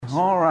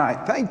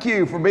right. Thank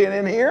you for being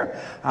in here.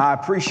 I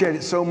appreciate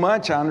it so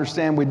much. I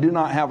understand we do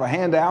not have a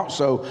handout,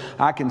 so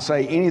I can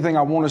say anything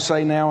I want to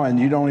say now, and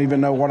you don't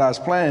even know what I was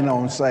planning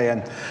on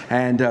saying.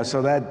 And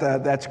so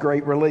that's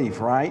great relief,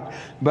 right?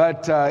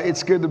 But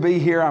it's good to be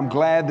here. I'm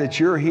glad that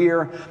you're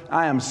here.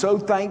 I am so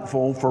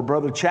thankful for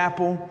Brother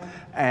Chappell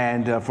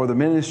and for the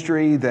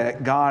ministry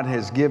that God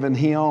has given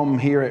him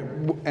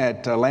here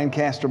at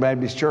Lancaster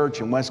Baptist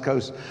Church and West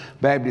Coast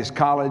Baptist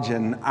College.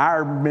 And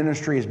our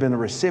ministry has been a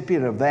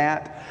recipient of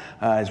that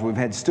as we've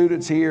had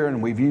students here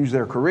and we've used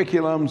their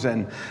curriculums.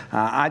 And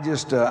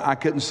I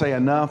couldn't say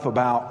enough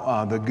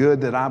about the good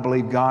that I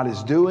believe God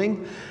is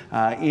doing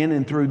in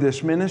and through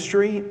this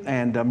ministry.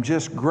 And I'm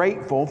just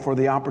grateful for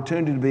the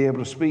opportunity to be able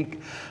to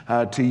speak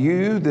to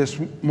you this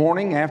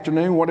morning,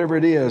 afternoon, whatever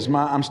it is.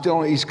 I'm still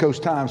on East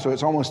Coast time, so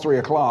it's almost 3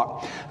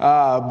 o'clock.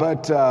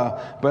 But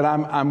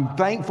I'm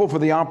thankful for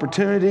the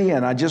opportunity,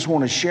 and I just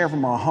want to share from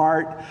my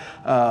heart.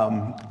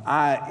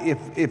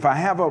 If I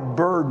have a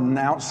burden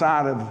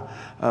outside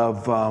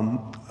of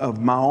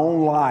my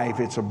own life,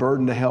 it's a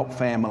burden to help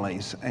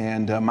families.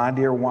 And my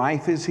dear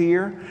wife is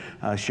here.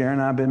 Sharon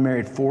and I have been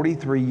married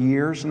 43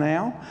 years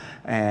now,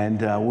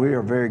 and we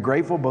are very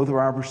grateful. Both of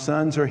our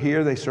sons are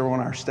here. They serve on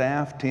our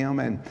staff, Tim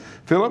and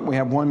Philip. We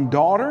have one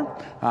daughter.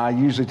 I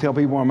usually tell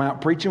people when I'm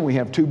out preaching, we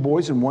have 2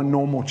 boys and 1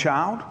 normal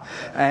child.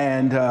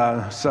 And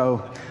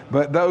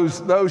but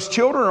those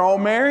children are all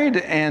married,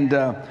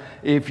 and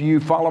if you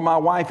follow my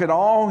wife at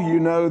all, you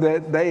know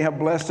that they have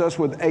blessed us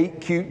with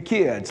 8 cute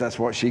kids. That's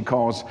what she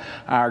calls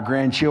our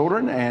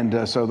grandchildren.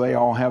 And so they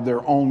all have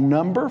their own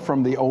number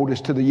from the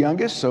oldest to the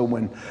youngest. So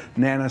when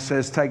Nana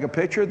says take a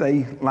picture,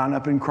 they line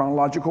up in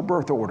chronological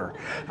birth order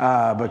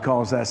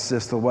because that's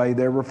just the way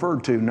they're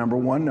referred to. Number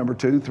 1, number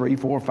 2, 3,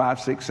 4, 5,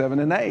 6, 7,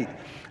 and 8.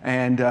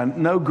 And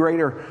no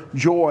greater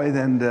joy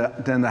than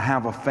to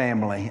have a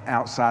family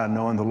outside of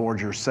knowing the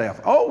Lord yourself.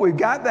 Oh, we've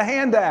got the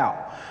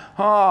handout.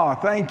 Oh,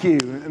 thank you.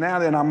 Now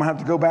then, I'm going to have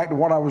to go back to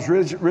what I was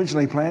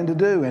originally planning to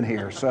do in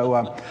here. So,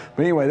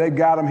 but anyway, they've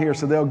got them here,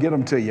 so they'll get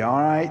them to you,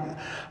 all right?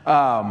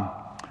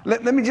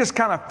 Let me just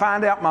kind of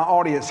find out my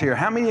audience here.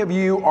 How many of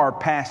you are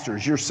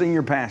pastors? You're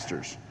senior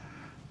pastors.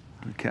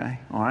 Okay,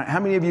 all right. How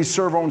many of you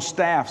serve on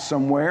staff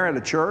somewhere at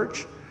a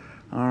church?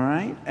 All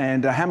right.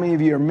 And how many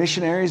of you are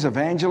missionaries,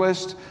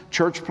 evangelists,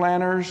 church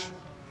planners?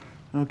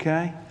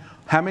 Okay.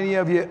 How many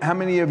of you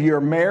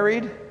are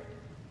married?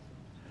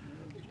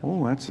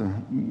 Oh,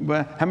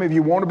 how many of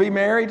you want to be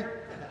married?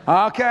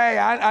 Okay,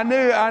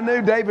 I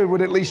knew David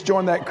would at least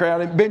join that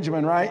crowd.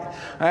 Benjamin, right?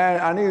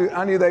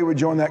 I knew they would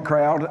join that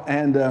crowd.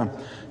 And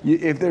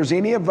if there's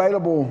any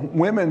available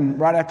women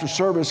right after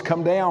service,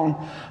 come down.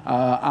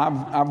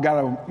 I've got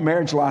a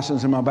marriage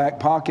license in my back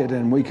pocket,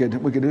 and we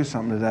could do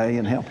something today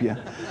and help you.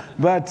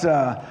 But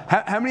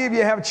how many of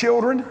you have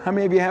children? How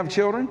many of you have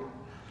children?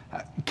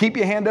 Keep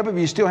your hand up if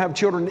you still have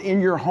children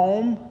in your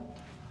home.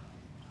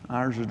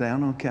 Ours are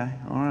down. Okay,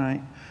 all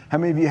right. How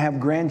many of you have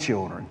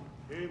grandchildren?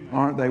 Amen.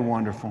 Aren't they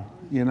wonderful?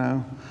 You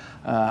know,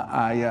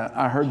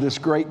 I heard this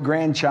great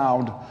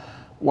grandchild,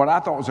 what I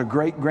thought was a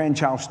great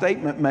grandchild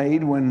statement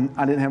made when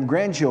I didn't have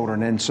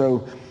grandchildren. And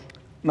so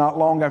not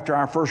long after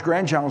our first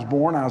grandchild was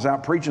born, I was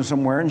out preaching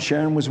somewhere, and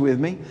Sharon was with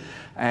me.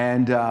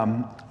 And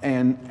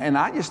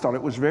I just thought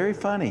it was very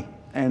funny.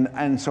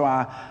 And so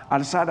I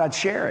decided I'd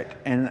share it,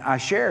 and I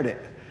shared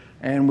it.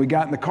 And we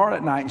got in the car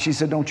that night, and she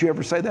said, "Don't you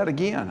ever say that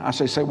again." I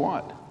say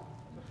what?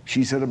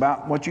 She said,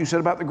 "About what you said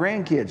about the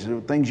grandkids. The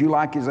things you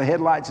like is the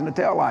headlights and the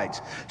taillights."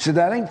 She said,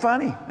 "That ain't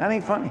funny. That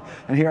ain't funny."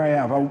 And here I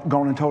have. I've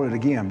gone and told it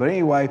again. But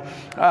anyway,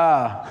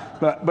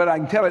 but I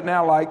can tell it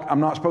now like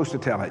I'm not supposed to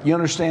tell it. You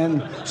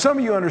understand? Some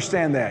of you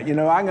understand that. You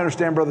know, I can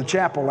understand Brother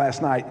Chappell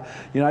last night.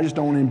 You know, I just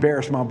don't want to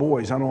embarrass my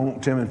boys. I don't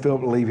want Tim and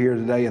Philip to leave here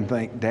today and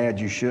think, "Dad,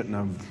 you shouldn't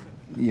have,"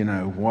 you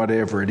know,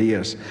 whatever it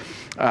is.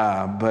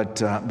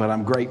 But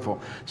I'm grateful.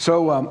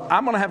 So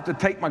I'm going to have to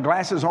take my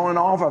glasses on and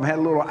off. I've had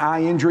a little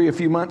eye injury a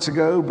few months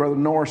ago. Brother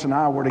Norris and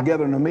I were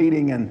together in a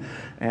meeting,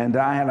 and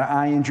I had an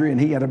eye injury,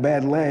 and he had a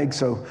bad leg.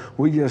 So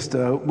we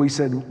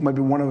said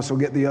maybe one of us will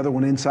get the other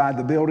one inside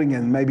the building,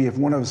 and maybe if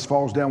one of us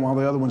falls down while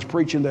the other one's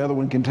preaching, the other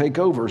one can take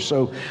over.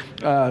 So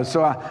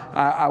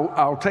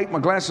I'll take my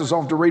glasses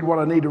off to read what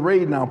I need to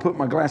read, and I'll put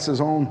my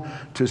glasses on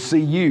to see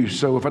you.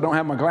 So if I don't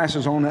have my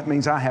glasses on, that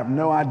means I have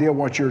no idea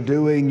what you're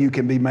doing. You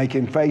can be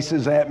making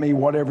faces at me,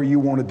 whatever you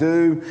want to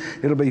do,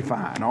 it'll be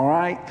fine. All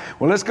right.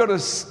 Well, let's go to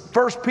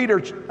 1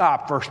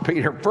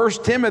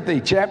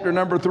 Timothy chapter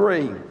number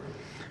 3.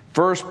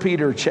 1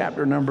 Peter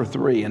chapter number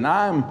 3. And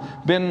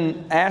I've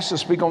been asked to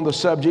speak on the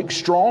subject,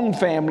 strong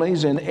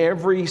families in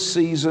every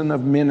season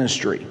of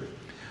ministry.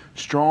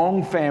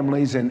 Strong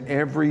families in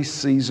every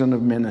season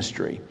of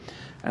ministry.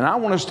 And I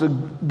want us to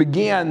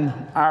begin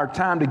our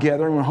time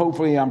together, and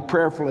hopefully,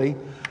 prayerfully,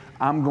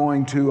 I'm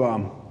going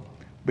to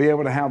be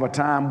able to have a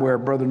time where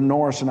Brother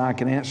Norris and I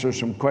can answer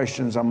some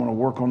questions. I'm going to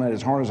work on that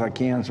as hard as I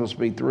can, so it's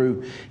be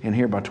through in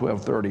here by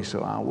 12:30. So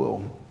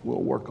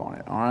we'll work on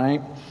it. All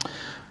right.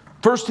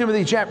 1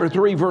 Timothy chapter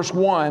 3, verse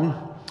 1.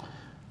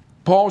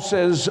 Paul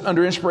says,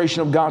 under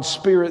inspiration of God's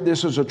Spirit,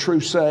 this is a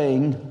true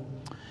saying: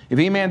 If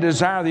any man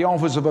desire the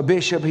office of a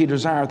bishop, he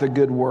desireth a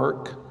good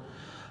work.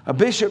 A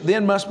bishop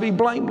then must be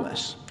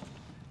blameless,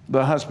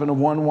 the husband of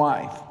one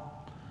wife,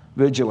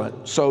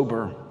 vigilant,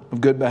 sober, of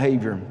good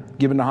behavior,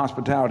 given to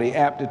hospitality,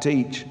 apt to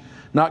teach,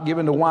 not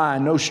given to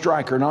wine, no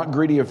striker, not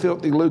greedy of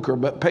filthy lucre,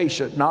 but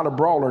patient, not a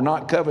brawler,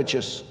 not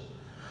covetous.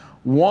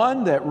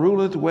 One that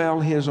ruleth well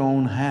his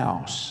own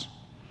house,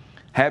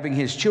 having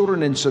his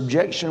children in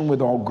subjection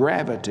with all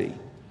gravity.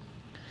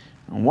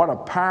 And what a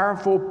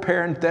powerful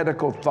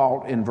parenthetical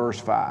thought in verse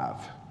 5.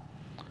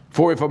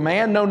 For if a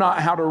man know not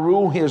how to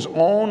rule his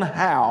own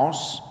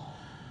house,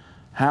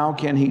 how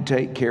can he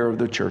take care of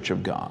the church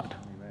of God?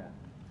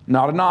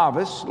 Not a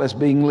novice, lest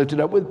being lifted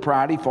up with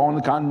pride he fall in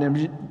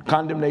the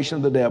condemnation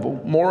of the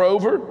devil.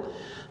 Moreover,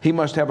 he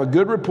must have a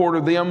good report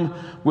of them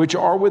which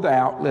are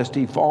without, lest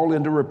he fall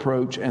into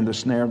reproach and the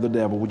snare of the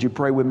devil. Would you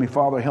pray with me?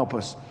 Father, help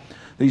us.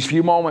 These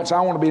few moments,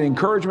 I want to be an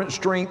encouragement,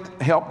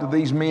 strength, help to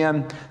these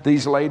men,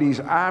 these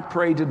ladies. I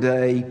pray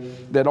today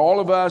that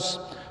all of us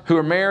who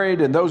are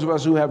married and those of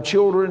us who have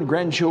children,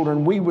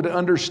 grandchildren, we would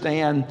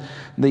understand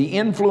the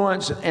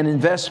influence and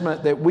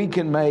investment that we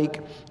can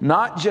make,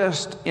 not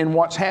just in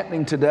what's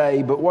happening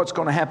today, but what's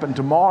going to happen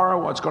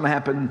tomorrow, what's going to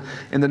happen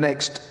in the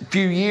next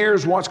few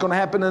years, what's going to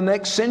happen in the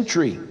next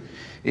century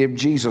if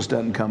Jesus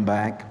doesn't come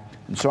back.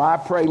 And so I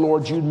pray,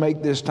 Lord, you'd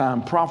make this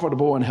time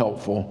profitable and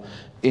helpful.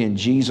 In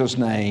Jesus'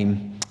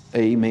 name,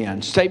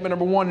 amen. Statement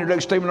number one,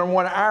 introduction statement number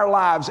one, our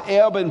lives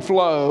ebb and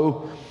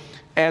flow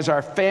as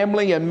our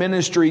family and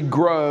ministry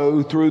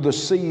grow through the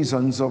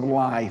seasons of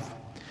life.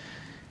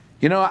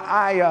 You know,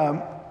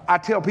 I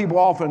tell people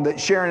often that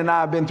Sharon and I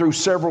have been through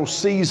several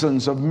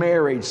seasons of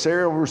marriage,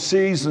 several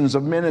seasons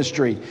of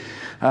ministry.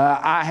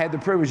 I had the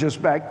privilege,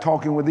 just back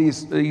talking with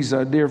these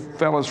dear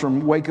fellows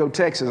from Waco,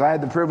 Texas, I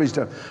had the privilege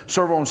to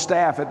serve on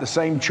staff at the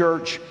same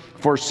church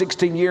for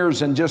 16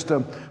 years. In just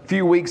a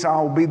few weeks,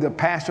 I'll be the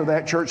pastor of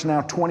that church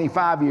now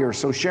 25 years.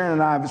 So Sharon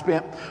and I have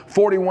spent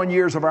 41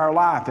 years of our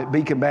life at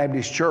Beacon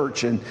Baptist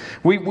Church. And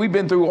we've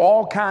been through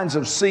all kinds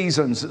of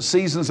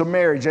seasons of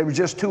marriage. There was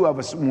just 2 of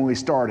us when we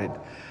started.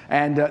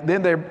 And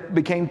then there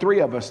became 3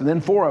 of us, and then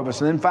 4 of us,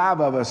 and then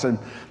 5 of us. And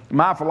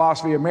my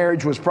philosophy of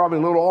marriage was probably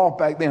a little off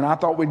back then. I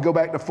thought we'd go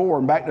back to 4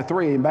 and back to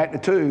 3 and back to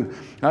 2.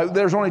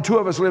 There's only 2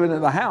 of us living in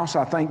the house.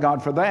 I thank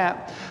God for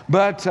that.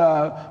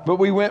 But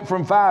we went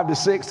from 5 to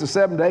 6 to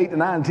 7 to 8 to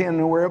 9 to 10,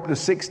 and we're up to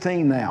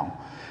 16 now.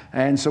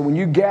 And so when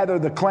you gather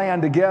the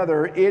clan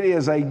together, it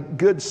is a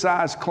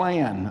good-sized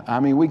clan. I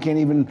mean, we can't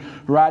even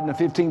ride in a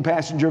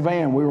 15-passenger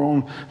van. We were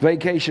on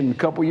vacation a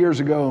couple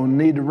years ago and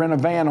needed to rent a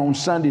van on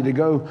Sunday to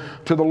go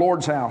to the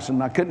Lord's house.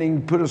 And I couldn't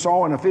even put us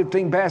all in a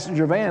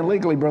 15-passenger van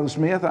legally, Brother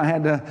Smith. I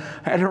had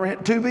to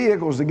rent 2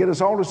 vehicles to get us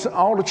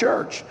all to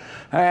church.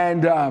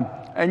 And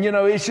you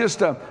know, it's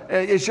just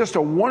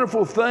a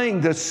wonderful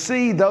thing to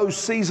see those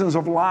seasons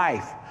of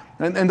life.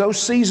 And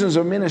those seasons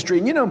of ministry.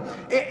 And you know,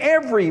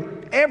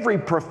 every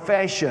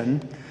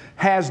profession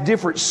has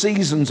different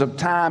seasons of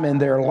time in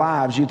their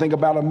lives. You think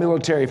about a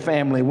military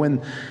family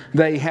when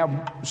they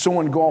have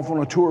someone go off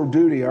on a tour of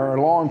duty, or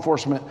a law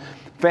enforcement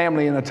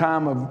family in a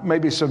time of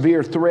maybe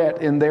severe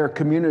threat in their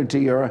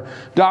community, or a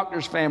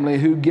doctor's family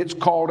who gets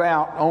called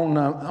out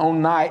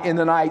in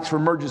the nights for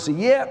emergency.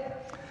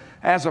 Yet,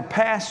 as a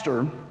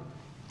pastor,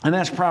 and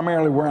that's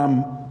primarily where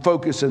I'm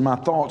focusing my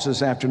thoughts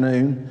this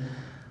afternoon,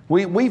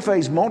 we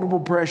face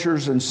multiple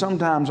pressures, and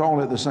sometimes all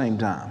at the same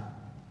time.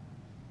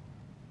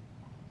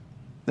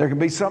 There can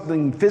be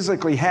something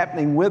physically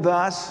happening with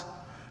us,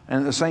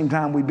 and at the same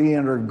time we be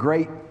under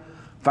great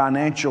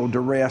financial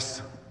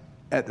duress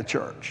at the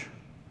church.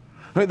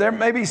 There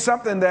may be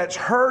something that's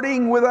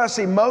hurting with us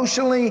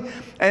emotionally,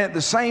 and at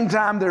the same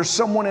time there's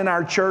someone in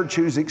our church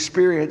who's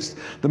experienced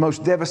the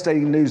most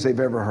devastating news they've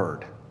ever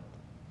heard.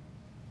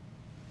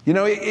 You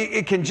know,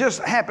 it can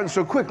just happen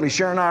so quickly.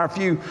 Sharon and I, a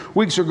few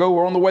weeks ago,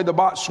 were on the way to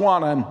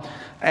Botswana,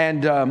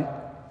 and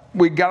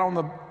we got on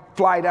the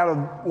flight out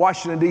of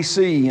Washington,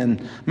 D.C.,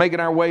 and making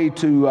our way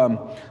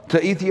to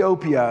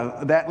Ethiopia.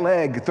 That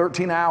leg,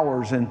 13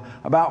 hours, and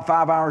about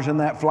 5 hours in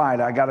that flight,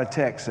 I got a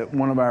text that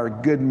one of our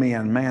good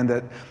men, man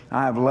that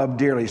I have loved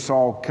dearly,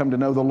 saw come to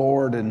know the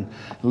Lord and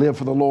live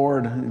for the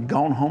Lord, and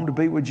gone home to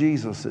be with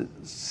Jesus at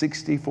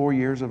 64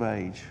 years of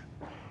age.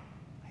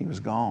 He was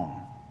gone.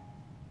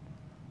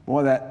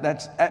 Boy,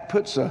 that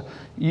puts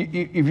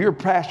if you're a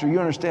pastor, you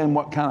understand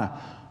what kind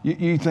of,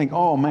 you think,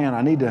 oh man,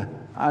 I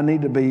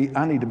need to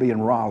be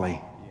in Raleigh,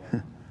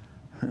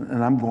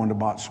 and I'm going to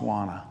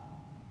Botswana,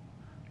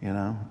 you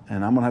know,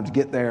 and I'm going to have to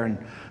get there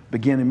and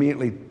begin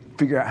immediately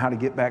figure out how to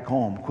get back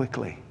home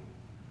quickly.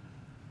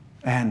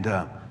 And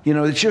you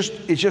know, it's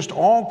just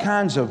all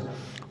kinds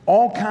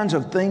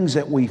of things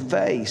that we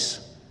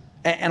face,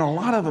 and a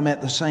lot of them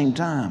at the same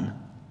time.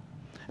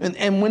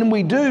 And when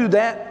we do,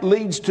 that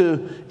leads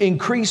to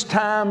increased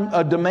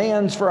time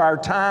demands for our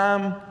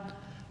time.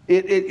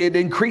 It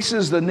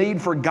increases the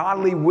need for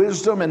godly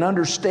wisdom and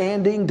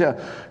understanding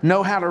to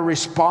know how to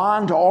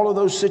respond to all of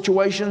those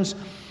situations.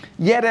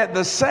 Yet at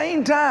the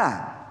same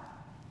time,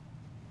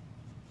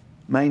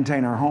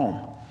 maintain our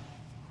home,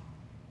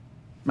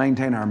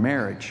 maintain our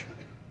marriage,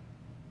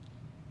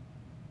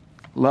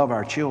 love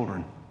our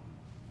children,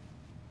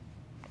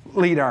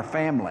 lead our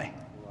family.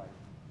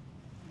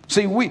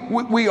 See,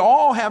 we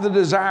all have the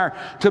desire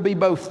to be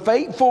both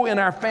faithful in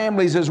our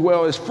families as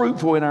well as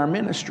fruitful in our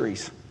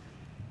ministries.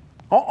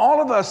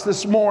 All of us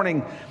this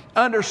morning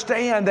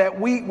understand that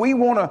we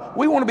want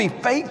to be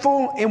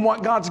faithful in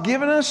what God's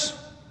given us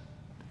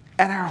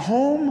at our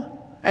home,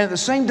 and at the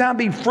same time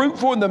be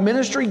fruitful in the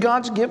ministry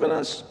God's given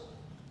us.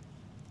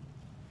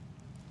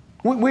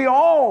 We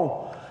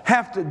all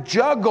have to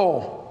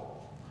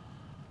juggle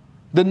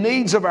the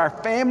needs of our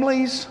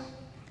families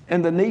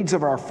and the needs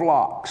of our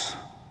flocks.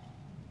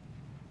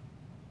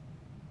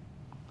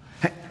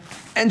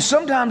 And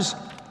sometimes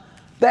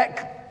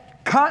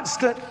that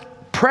constant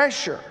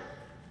pressure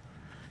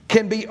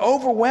can be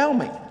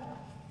overwhelming.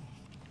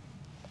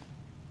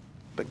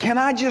 But can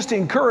I just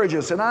encourage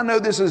us, and I know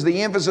this is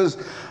the emphasis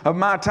of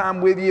my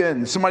time with you,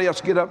 and somebody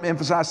else get up and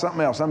emphasize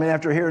something else. I mean,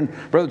 after hearing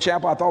Brother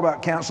Chappell, I thought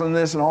about counseling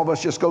this, and all of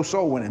us just go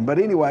soul winning. But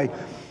anyway,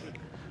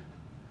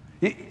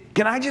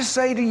 can I just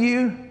say to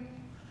you,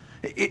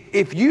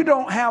 if you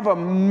don't have a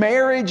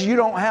marriage, you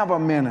don't have a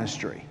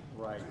ministry.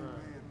 Right.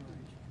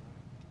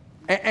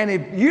 And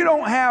if you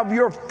don't have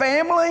your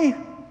family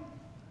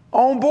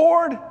on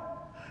board,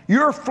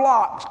 your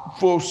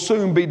flock will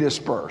soon be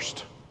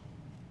dispersed.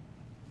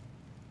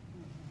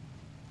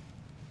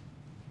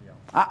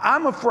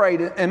 I'm afraid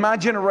in my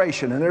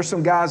generation, and there's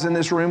some guys in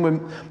this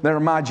room that are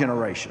my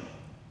generation,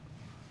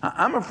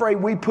 I'm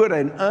afraid we put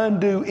an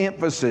undue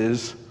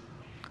emphasis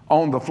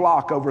on the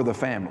flock over the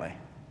family.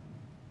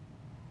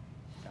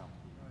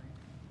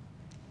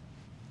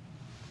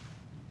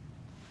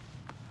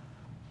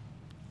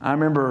 I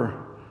remember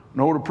an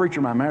older preacher,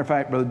 matter of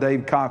fact, Brother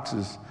Dave Cox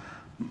is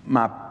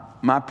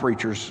my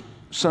preacher's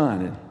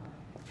son, and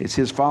it's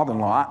his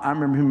father-in-law. I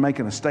remember him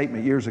making a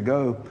statement years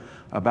ago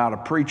about a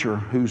preacher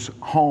whose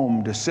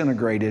home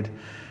disintegrated,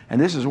 and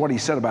this is what he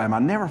said about him.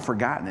 I've never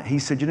forgotten it. He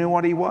said, you know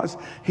what he was?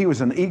 He was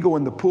an eagle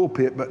in the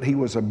pulpit, but he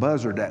was a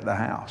buzzard at the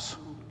house.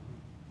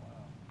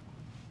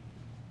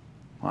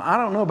 Well, I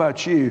don't know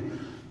about you,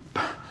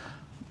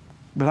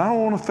 but I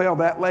don't want to fail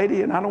that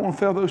lady, and I don't want to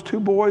fail those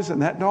two boys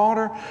and that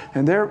daughter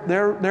and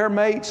their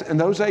mates and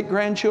those 8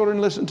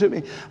 grandchildren. Listen to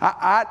me.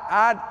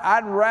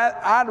 I'd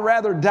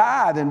rather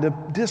die than to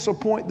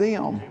disappoint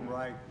them.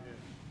 Right.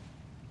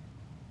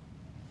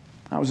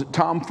 I was at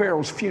Tom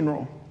Farrell's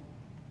funeral.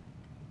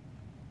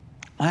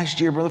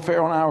 Last year, Brother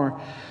Farrell and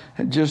I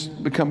had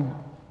just become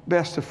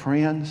best of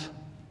friends.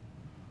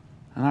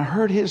 And I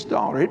heard his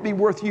daughter. It'd be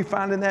worth you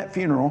finding that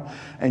funeral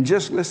and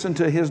just listen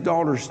to his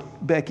daughter's,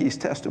 Becky's,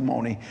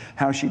 testimony,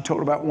 how she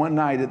told about one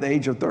night at the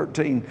age of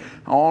 13,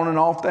 on and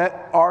off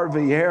that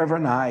RV every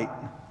night.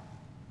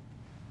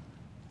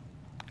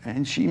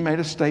 And she made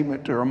a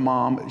statement to her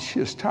mom that she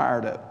was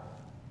tired of.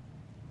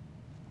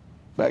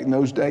 Back in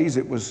those days,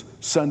 it was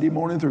Sunday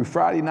morning through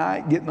Friday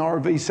night, get in the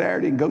RV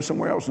Saturday and go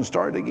somewhere else and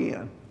start it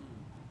again.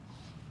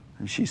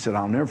 And she said,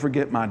 I'll never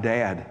forget my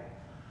dad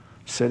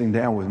sitting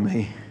down with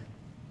me.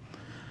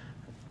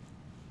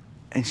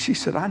 And she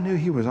said, I knew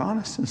he was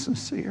honest and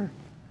sincere.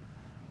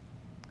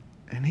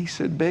 And he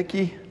said,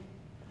 Becky,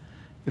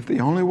 if the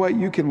only way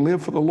you can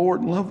live for the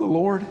Lord and love the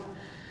Lord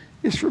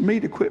is for me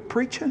to quit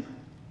preaching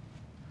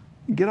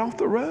and get off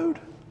the road,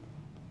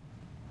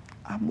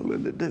 I'm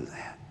willing to do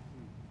that.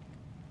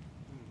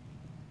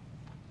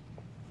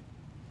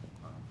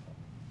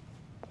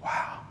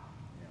 Wow.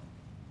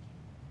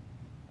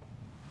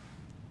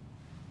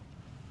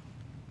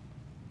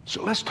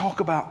 So let's talk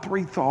about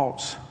 3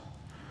 thoughts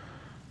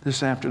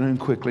this afternoon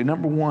quickly.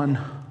 Number 1,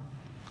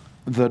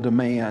 the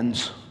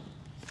demands.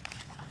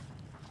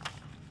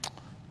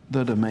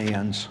 The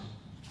demands.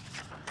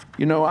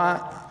 You know, I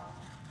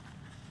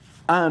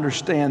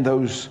understand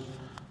those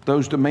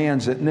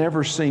demands that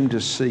never seem to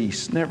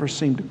cease, never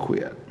seem to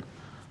quit.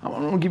 I'm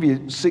going to give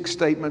you 6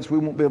 statements. We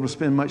won't be able to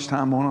spend much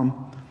time on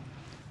them.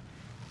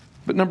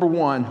 But number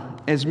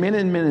 1, as men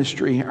in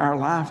ministry, our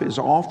life is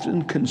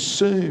often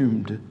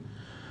consumed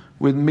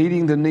with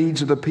meeting the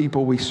needs of the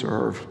people we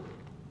serve.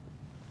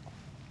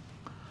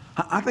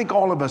 I think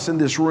all of us in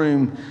this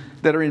room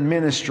that are in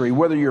ministry,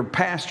 whether you're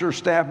pastor,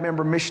 staff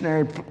member,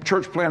 missionary,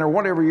 church planner,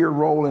 whatever your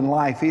role in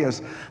life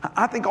is,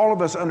 I think all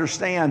of us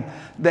understand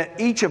that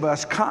each of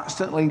us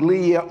constantly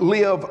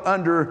live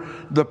under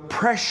the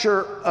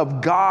pressure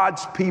of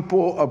God's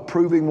people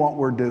approving what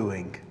we're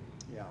doing.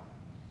 Yeah.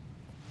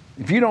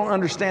 If you don't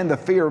understand the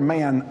fear of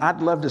man,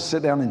 I'd love to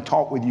sit down and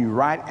talk with you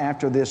right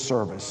after this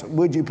service.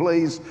 Would you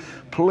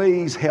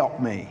please help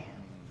me?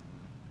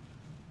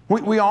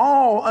 We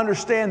all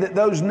understand that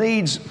those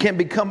needs can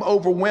become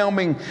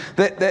overwhelming,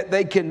 that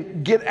they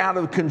can get out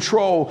of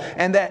control,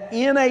 and that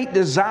innate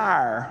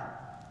desire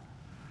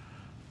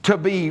to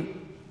be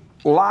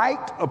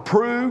liked,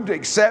 approved,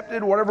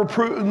 accepted, whatever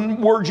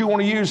words you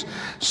want to use,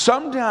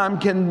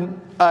 sometimes can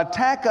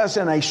attack us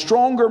in a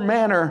stronger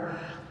manner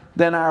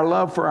than our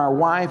love for our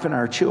wife and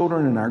our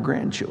children and our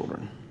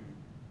grandchildren.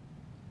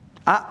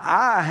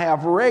 I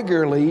have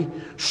regularly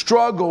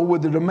struggled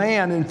with the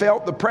demand and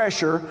felt the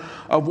pressure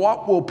of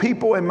what will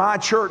people in my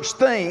church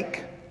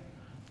think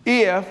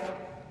if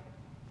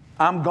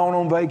I'm going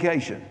on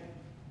vacation.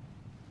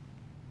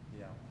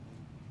 Yeah.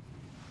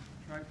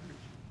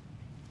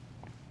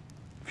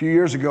 A few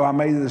years ago, I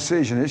made a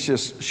decision. It's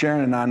just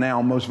Sharon and I now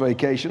on most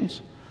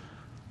vacations.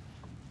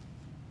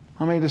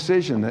 I made a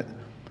decision that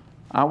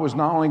I was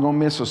not only going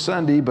to miss a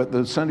Sunday, but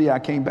the Sunday I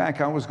came back,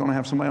 I was going to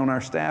have somebody on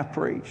our staff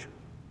preach.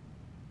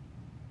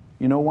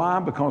 You know why?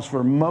 Because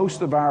for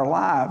most of our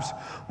lives,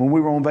 when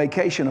we were on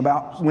vacation,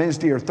 about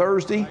Wednesday or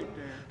Thursday,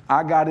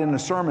 I got into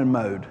sermon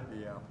mode.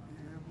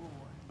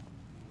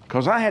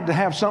 Because I had to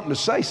have something to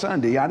say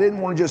Sunday. I didn't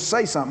want to just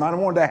say something. I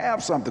wanted to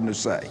have something to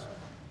say.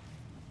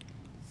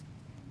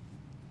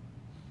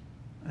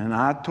 And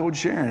I told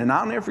Sharon, and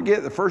I'll never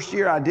forget the first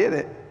year I did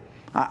it,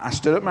 I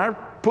stood up in my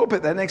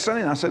pulpit that next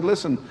Sunday and I said,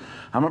 listen,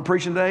 I'm not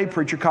preaching today.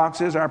 Preacher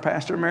Cox is our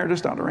pastor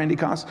emeritus, Dr. Randy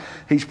Cox.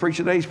 He's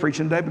preaching today. He's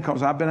preaching today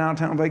because I've been out of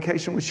town on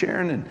vacation with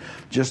Sharon, and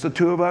just the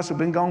two of us have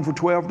been gone for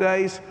 12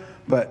 days.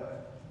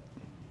 But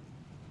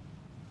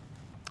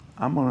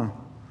I'm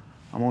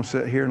gonna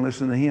sit here and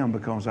listen to him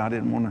because I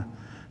didn't want to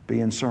be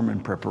in sermon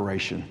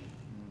preparation.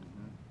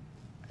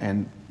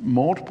 And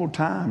multiple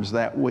times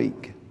that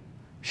week,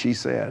 she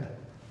said,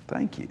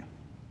 thank you.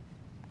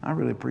 I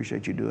really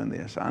appreciate you doing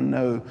this. I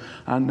know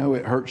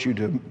it hurts you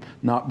to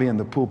not be in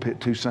the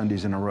pulpit 2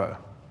 Sundays in a row.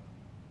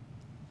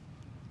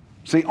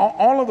 See,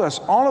 all of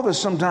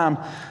us sometimes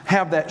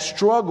have that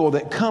struggle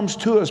that comes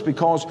to us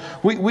because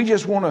we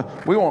just want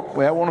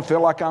to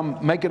feel like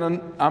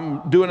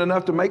I'm doing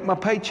enough to make my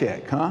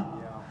paycheck, huh?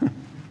 Yeah.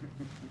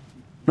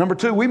 Number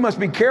 2, we must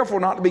be careful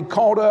not to be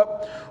caught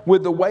up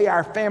with the way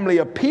our family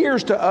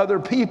appears to other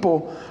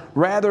people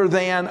rather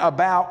than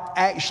about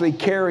actually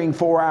caring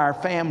for our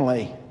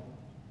family.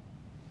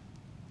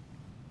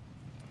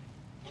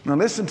 Now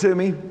listen to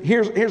me.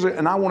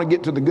 And I want to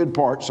get to the good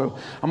part, so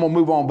I'm going to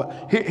move on.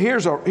 But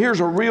here's a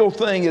real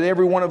thing that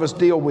every one of us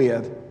deal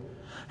with.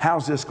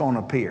 How's this going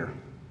to appear?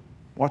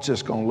 What's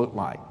this going to look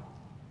like?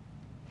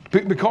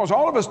 Because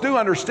all of us do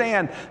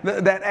understand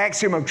that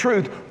axiom of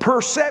truth.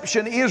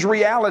 Perception is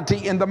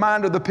reality in the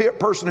mind of the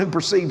person who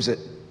perceives it.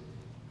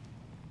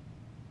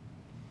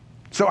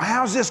 So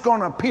how's this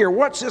going to appear?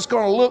 What's this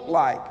going to look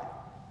like?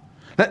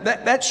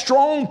 That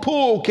strong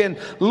pull can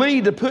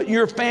lead to putting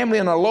your family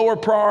in a lower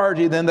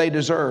priority than they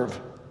deserve.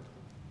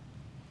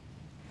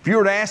 If you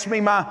were to ask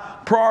me my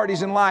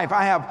priorities in life,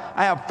 I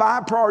have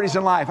 5 priorities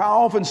in life. I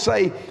often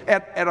say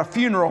at a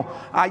funeral,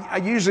 I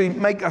usually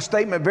make a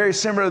statement very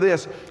similar to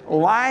this.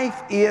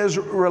 Life is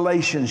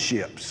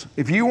relationships.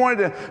 If you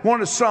wanted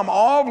to sum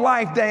all of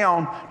life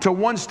down to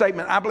one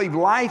statement, I believe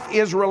life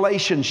is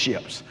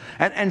relationships.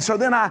 And so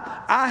then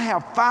I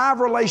have 5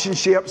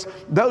 relationships.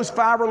 Those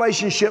 5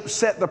 relationships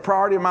set the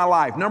priority of my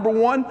life. Number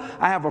 1,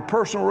 I have a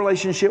personal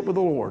relationship with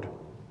the Lord.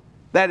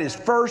 That is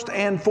first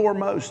and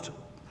foremost.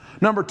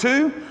 Number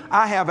 2,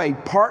 I have a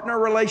partner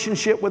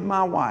relationship with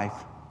my wife.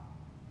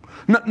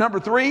 Number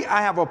 3,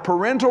 I have a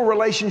parental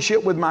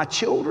relationship with my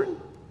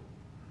children.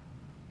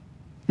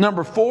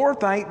 Number 4,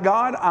 thank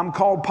God, I'm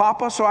called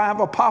Papa, so I have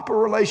a Papa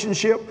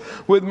relationship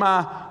with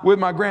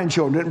my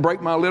grandchildren. Didn't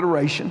break my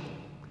alliteration.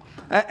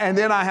 And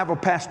then I have a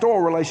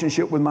pastoral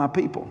relationship with my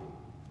people.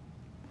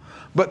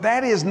 But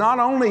that is not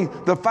only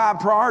the 5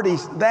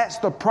 priorities, that's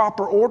the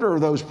proper order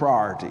of those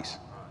priorities.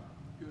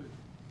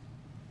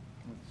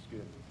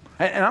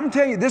 And I'm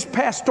telling you, this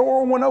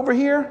pastoral one over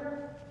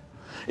here,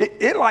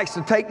 it likes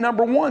to take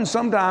number 1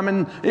 sometime.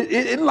 And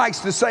it likes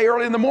to say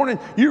early in the morning,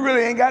 you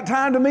really ain't got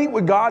time to meet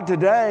with God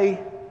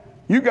today.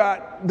 You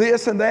got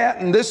this and that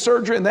and this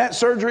surgery and that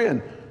surgery.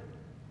 And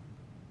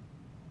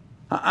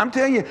I'm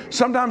telling you,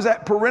 sometimes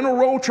that parental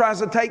role tries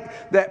to take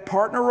that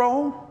partner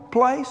role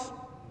place.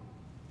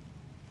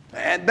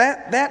 And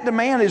that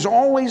demand is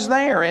always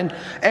there,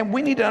 and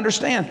we need to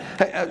understand.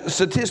 A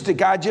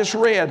statistic I just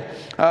read,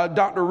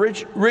 Dr.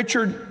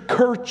 Richard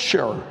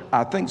Kircher,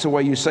 I think's the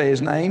way you say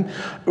his name,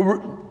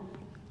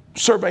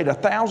 surveyed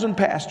 1,000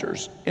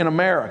 pastors in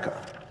America.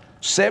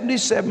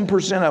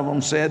 77% of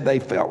them said they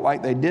felt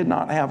like they did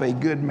not have a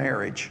good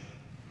marriage.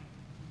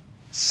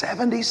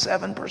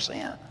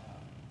 77%.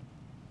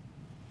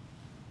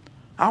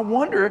 I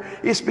wonder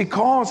it's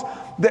because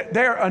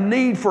their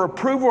need for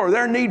approval or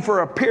their need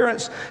for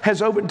appearance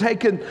has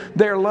overtaken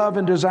their love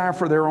and desire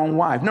for their own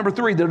wife. Number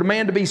 3, the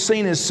demand to be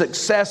seen as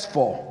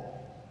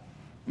successful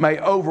may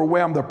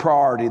overwhelm the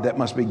priority that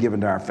must be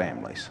given to our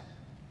families.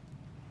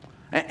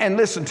 And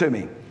listen to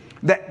me,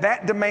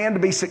 that demand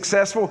to be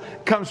successful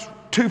comes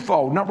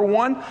twofold. Number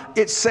 1,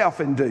 it's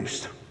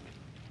self-induced.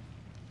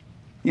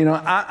 You know,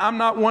 I'm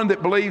not one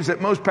that believes that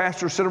most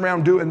pastors sit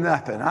around doing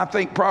nothing. I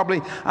think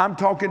probably I'm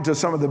talking to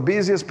some of the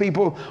busiest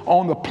people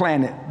on the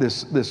planet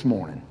this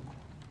morning.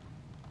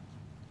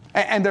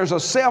 And there's a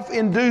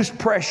self-induced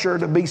pressure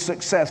to be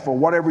successful,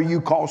 whatever you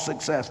call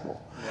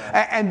successful.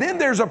 Yeah. And then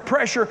there's a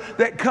pressure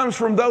that comes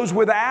from those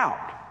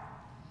without.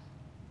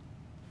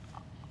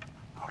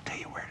 I'll tell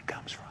you where it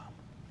comes from.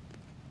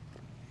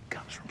 It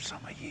comes from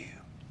some of you.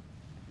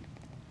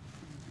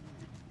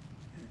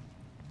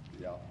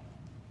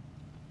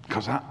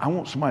 Because I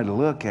want somebody to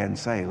look at and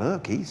say,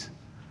 look, he's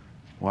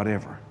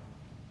whatever.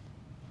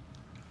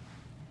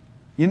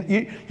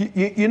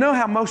 You know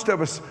how most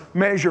of us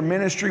measure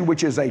ministry,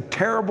 which is a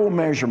terrible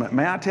measurement.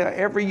 May I tell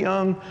every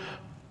young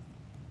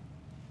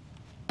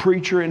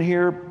preacher in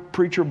here,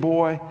 preacher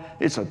boy,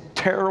 it is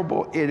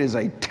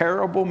a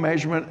terrible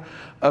measurement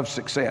of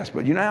success.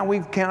 But you know how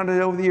we've counted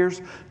it over the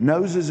years?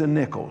 Noses and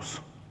nickels.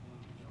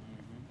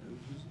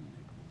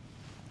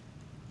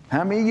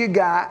 How many you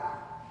got?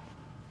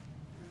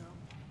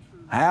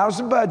 How's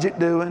the budget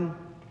doing?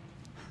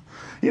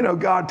 You know,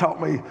 God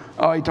taught me,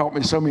 He taught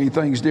me so many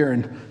things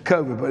during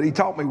COVID, but He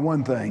taught me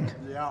one thing.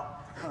 Yeah.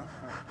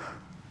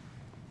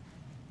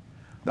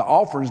 The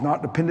offering is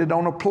not dependent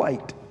on a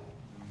plate.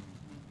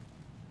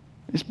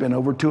 It's been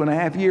over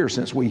 2.5 years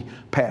since we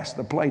passed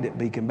the plate at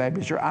Beacon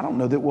Baptist Church. I don't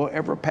know that we'll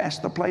ever pass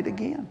the plate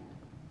again.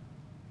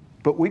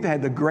 But we've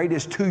had the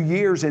greatest 2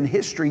 years in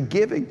history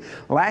giving.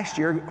 Last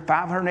year,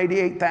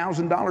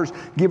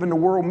 $588,000 given to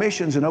world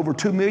missions and over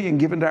 $2 million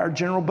given to our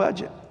general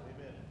budget.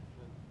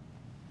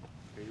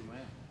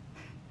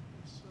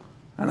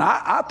 And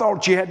I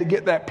thought you had to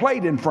get that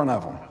plate in front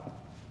of them.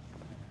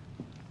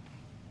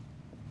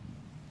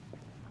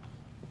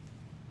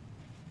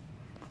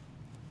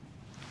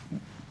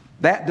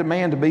 That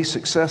demand to be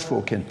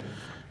successful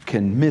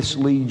can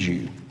mislead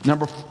you.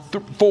 Number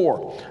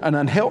 4, an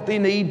unhealthy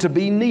need to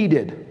be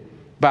needed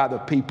by the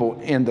people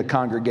in the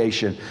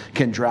congregation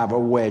can drive a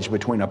wedge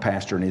between a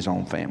pastor and his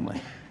own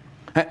family.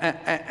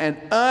 An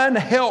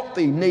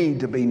unhealthy need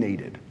to be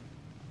needed.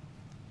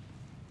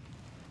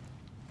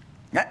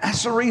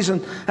 That's the reason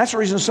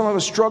some of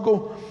us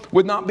struggle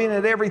with not being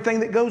at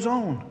everything that goes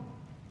on.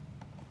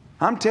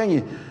 I'm telling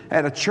you,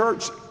 at a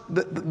church,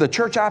 the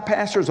church I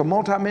pastor is a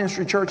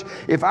multi-ministry church.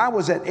 If I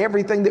was at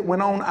everything that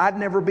went on, I'd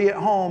never be at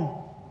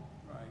home.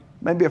 Right.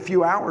 Maybe a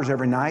few hours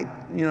every night,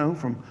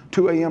 from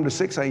 2 a.m. to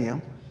 6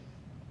 a.m.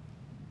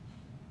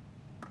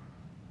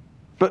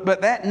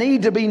 But that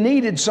need to be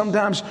needed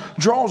sometimes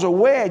draws a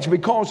wedge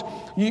because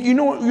you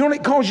know what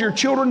it causes your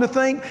children to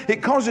think?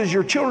 It causes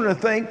your children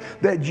to think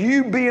that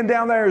you being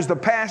down there as the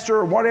pastor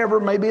or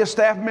whatever, maybe a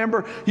staff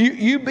member,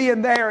 you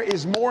being there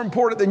is more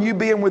important than you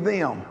being with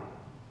them.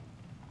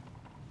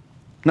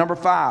 Number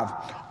 5,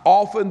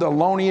 often the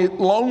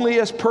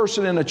loneliest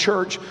person in a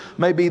church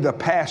may be the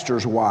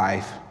pastor's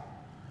wife,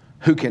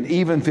 who can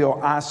even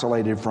feel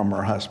isolated from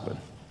her husband.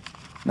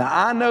 Now,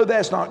 I know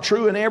that's not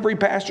true in every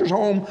pastor's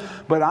home,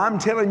 but I'm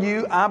telling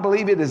you, I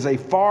believe it is a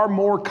far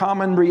more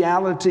common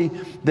reality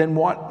than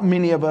what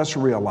many of us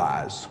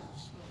realize.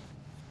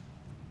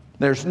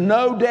 There's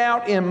no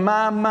doubt in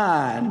my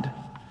mind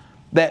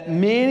that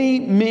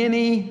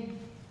many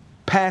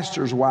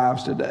pastors'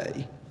 wives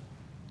today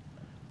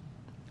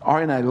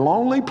are in a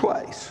lonely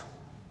place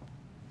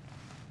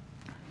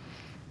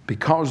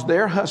because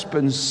their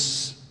husband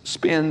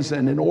spends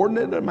an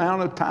inordinate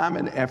amount of time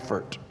and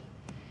effort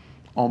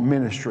on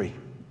ministry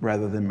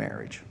rather than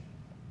marriage.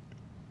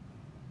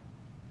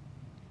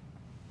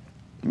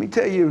 Let me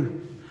tell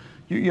you,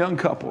 you young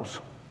couples,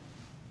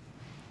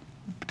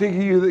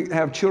 particularly you that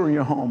have children in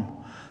your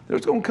home,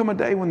 there's going to come a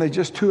day when there's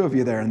just 2 of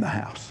you there in the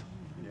house.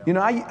 Yeah. You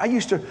know, I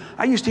used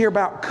to hear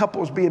about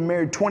couples being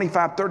married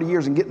 25, 30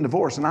 years and getting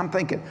divorced, and I'm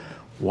thinking,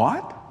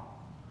 what?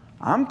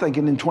 I'm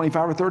thinking in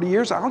 25 or 30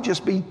 years, I'll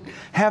just be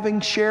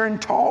having Sharon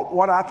taught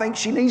what I think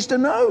she needs to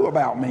know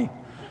about me.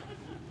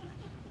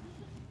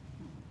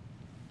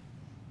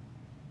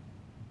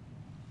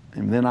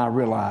 And then I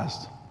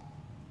realized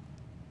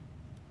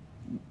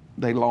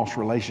they lost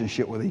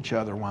relationship with each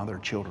other while their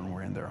children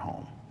were in their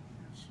home.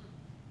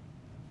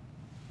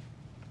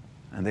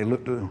 And they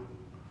looked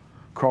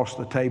across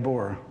the table,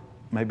 or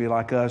maybe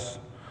like us,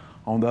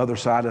 on the other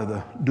side of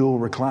the dual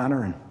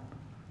recliner, and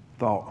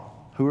thought,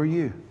 who are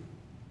you?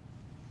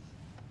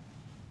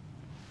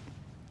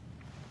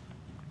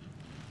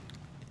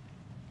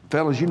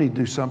 Fellas, you need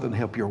to do something to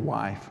help your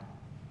wife.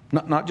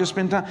 Not just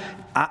spend time.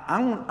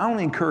 I want to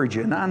encourage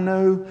you, and I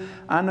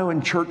know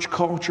in church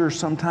culture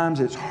sometimes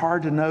it's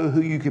hard to know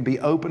who you can be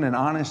open and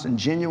honest and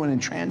genuine and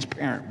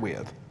transparent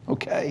with,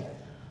 okay?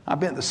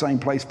 I've been at the same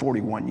place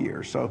 41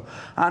 years, so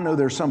I know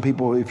there's some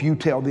people, if you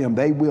tell them,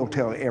 they will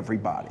tell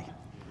everybody,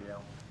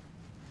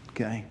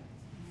 okay?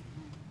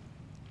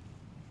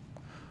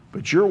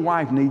 But your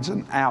wife needs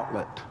an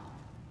outlet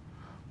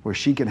where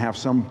she can have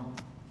some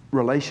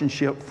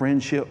relationship,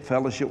 friendship,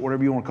 fellowship,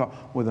 whatever you want to call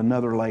it, with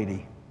another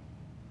lady.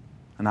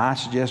 And I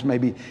suggest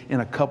maybe in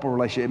a couple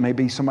relationship, it may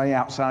be somebody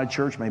outside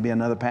church, maybe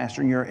another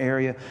pastor in your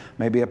area,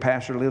 maybe a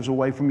pastor lives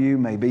away from you,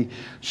 maybe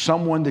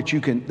someone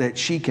that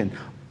she can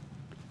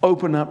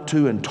open up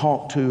to and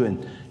talk to,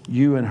 and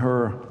you and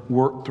her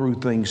work through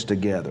things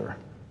together.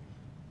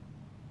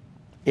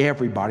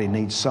 Everybody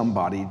needs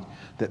somebody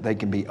that they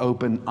can be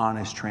open,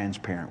 honest,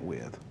 transparent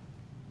with.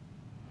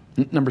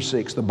 Number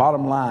 6, the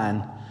bottom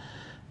line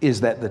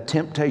is that the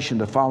temptation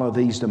to follow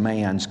these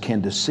demands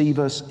can deceive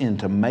us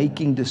into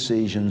making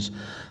decisions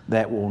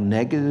that will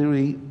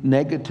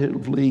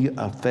negatively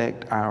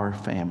affect our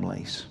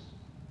families.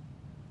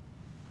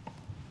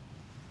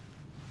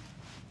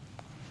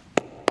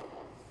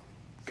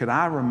 Could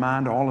I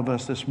remind all of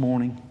us this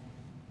morning,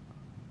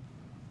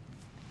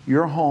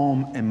 your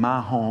home and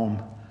my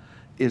home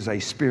is a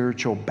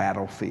spiritual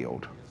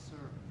battlefield.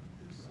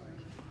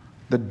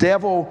 The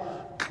devil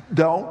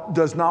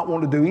does not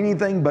want to do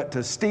anything but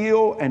to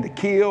steal and to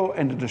kill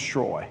and to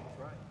destroy.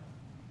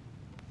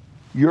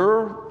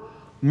 Your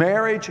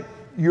marriage,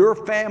 your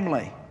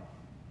family.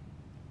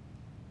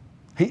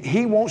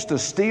 He wants to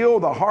steal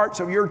the hearts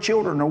of your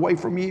children away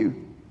from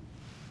you.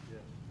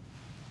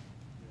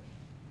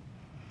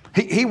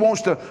 He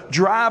wants to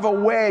drive a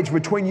wedge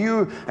between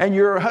you and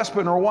your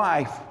husband or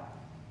wife.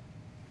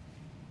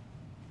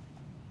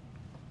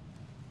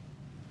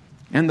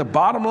 And the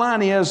bottom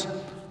line is,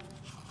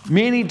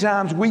 many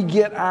times we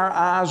get our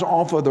eyes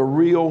off of the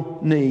real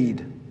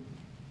need.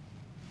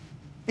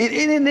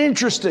 Isn't it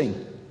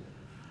interesting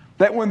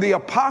that when the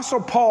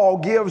Apostle Paul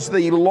gives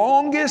the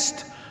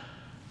longest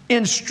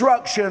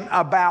instruction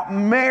about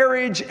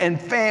marriage and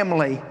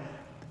family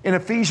in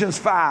Ephesians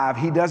 5,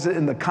 he does it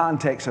in the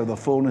context of the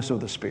fullness of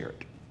the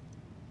Spirit.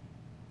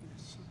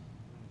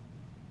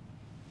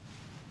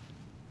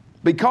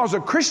 Because a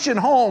Christian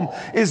home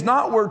is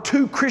not where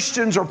 2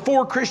 Christians or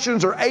 4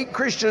 Christians or 8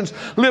 Christians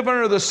live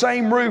under the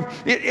same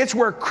roof. It's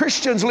where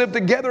Christians live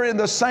together in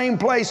the same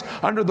place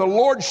under the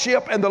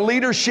lordship and the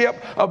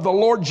leadership of the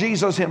Lord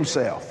Jesus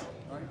Himself.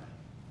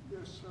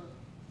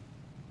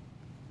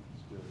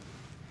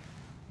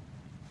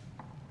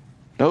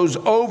 Those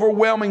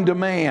overwhelming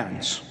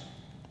demands,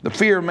 the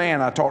fear of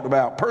man I talked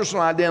about,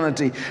 personal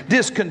identity,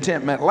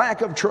 discontentment,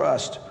 lack of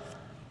trust,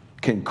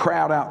 can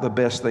crowd out the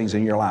best things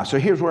in your life. So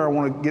here's where I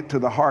want to get to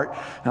the heart,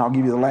 and I'll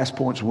give you the last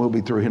points and we'll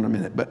be through here in a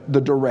minute. But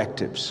the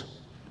directives.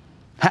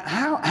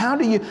 How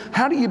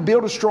do you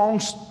build a strong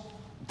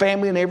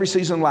family in every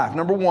season of life?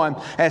 Number one,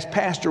 as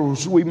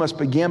pastors, we must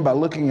begin by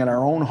looking at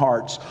our own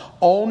hearts,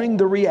 owning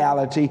the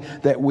reality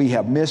that we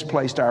have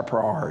misplaced our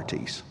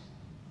priorities.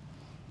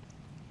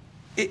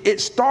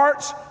 It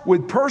starts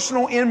with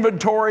personal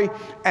inventory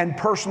and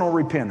personal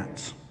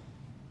repentance.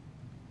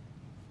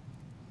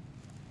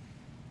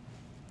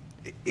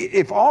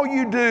 If all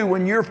you do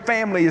when your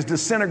family is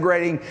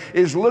disintegrating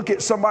is look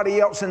at somebody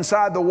else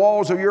inside the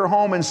walls of your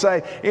home and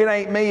say, it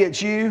ain't me,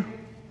 it's you,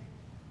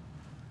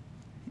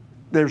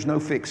 there's no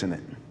fixing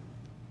it.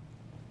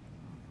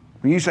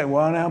 When you say,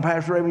 well, now,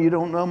 Pastor Rabon, you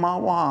don't know my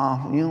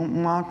wife, you don't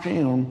know my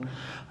children.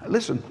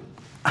 Listen,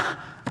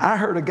 I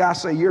heard a guy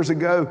say years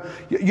ago,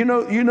 you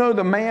know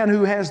the man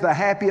who has the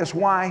happiest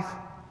wife?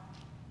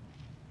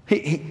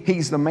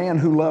 He's the man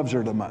who loves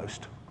her the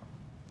most.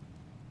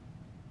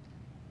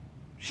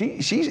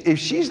 If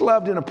she's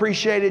loved and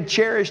appreciated,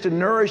 cherished and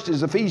nourished,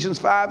 as Ephesians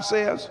 5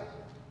 says,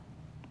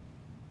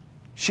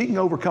 she can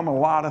overcome a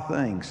lot of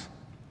things.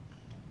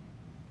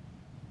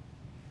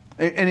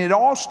 And it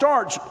all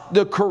starts,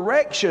 the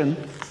correction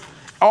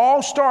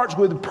all starts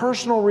with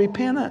personal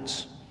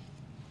repentance.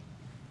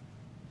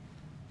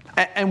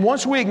 And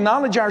once we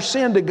acknowledge our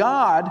sin to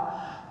God,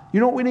 you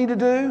know what we need to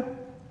do?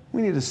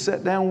 We need to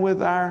sit down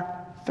with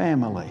our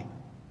family.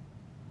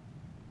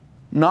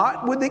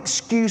 Not with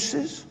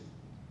excuses,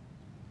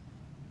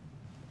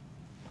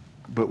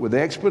 but with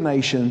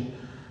explanation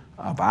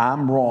of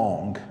I'm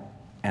wrong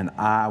and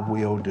I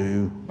will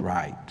do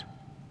right.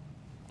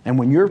 And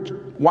when your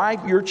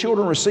wife, your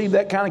children receive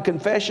that kind of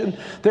confession,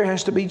 there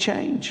has to be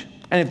change.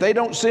 And if they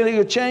don't see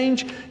a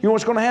change, you know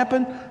what's going to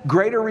happen?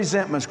 Greater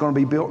resentment is going to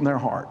be built in their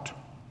heart.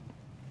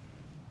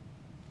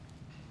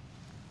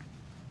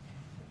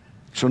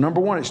 So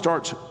number one, it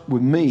starts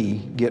with me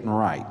getting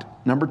right.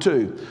 Number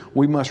two,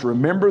 we must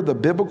remember the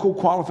biblical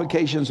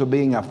qualifications of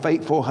being a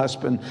faithful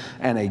husband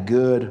and a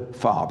good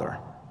father.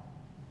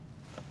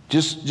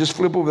 Just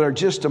flip over there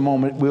just a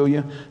moment, will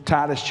you?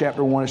 Titus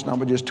chapter 1, it's not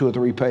but just 2 or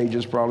 3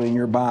 pages probably in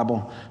your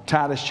Bible.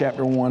 Titus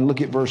chapter 1,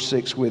 look at verse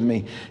 6 with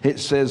me. It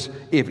says,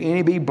 if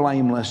any be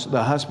blameless,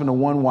 the husband of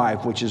one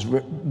wife, which is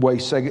way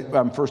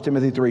 1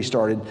 Timothy 3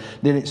 started.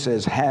 Then it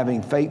says,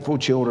 having faithful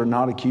children,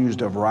 not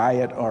accused of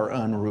riot or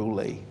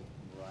unruly.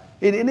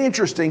 Isn't it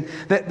interesting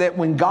that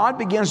when God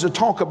begins to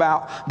talk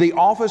about the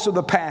office of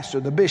the pastor,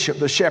 the bishop,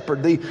 the shepherd,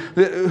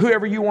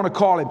 whoever you want to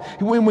call him,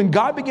 when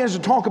God begins to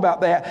talk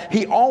about that,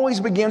 He always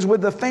begins with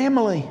the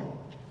family.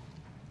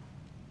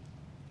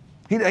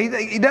 He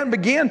doesn't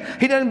begin,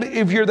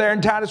 if you're there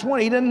in Titus 1,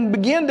 He doesn't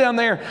begin down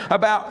there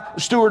about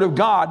steward of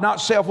God,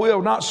 not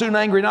self-willed, not soon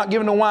angry, not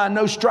giving to wine,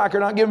 no striker,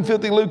 not giving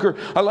filthy lucre,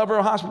 a lover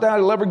of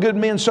hospitality, a lover of good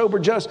men, sober,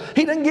 just.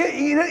 He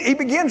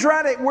begins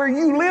right at where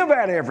you live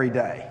at every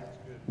day.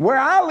 Where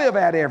I live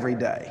at every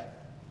day.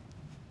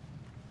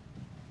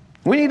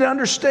 We need to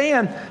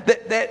understand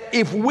that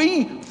if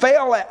we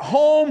fail at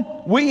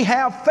home, we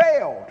have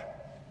failed.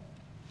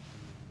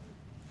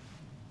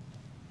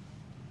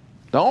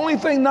 The only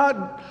thing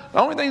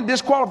that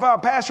disqualifies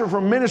a pastor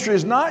from ministry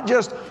is not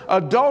just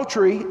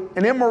adultery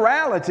and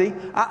immorality.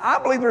 I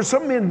believe there's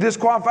some men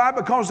disqualified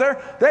because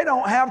they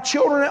don't have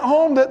children at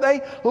home that they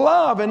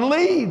love and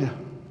lead.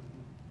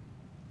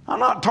 I'm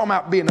not talking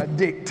about being a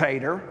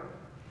dictator.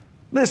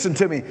 Listen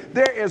to me.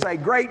 There is a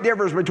great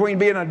difference between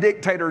being a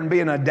dictator and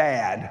being a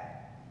dad.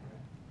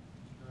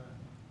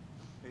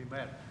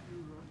 Amen.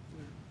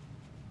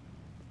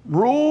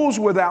 Rules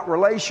without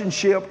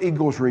relationship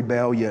equals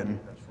rebellion.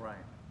 That's right.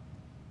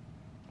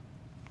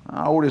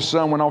 Our oldest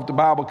son went off to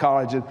Bible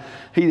college, and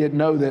he didn't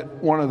know that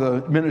one of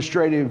the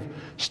administrative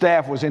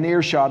staff was in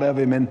earshot of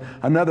him, and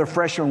another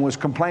freshman was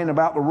complaining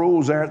about the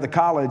rules there at the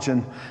college,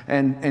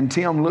 and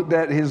Tim looked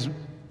at his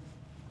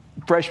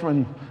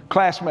freshman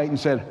classmate and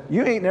said,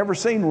 "You ain't never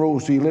seen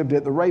rules till you lived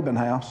at the Rabon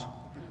house."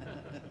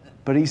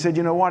 But he said,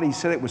 you know what? He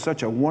said it was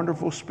such a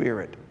wonderful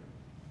spirit.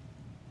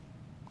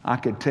 I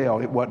could tell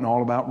it wasn't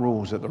all about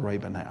rules at the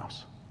Rabon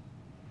house.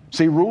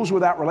 See, rules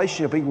without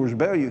relationship equals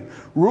rebellion.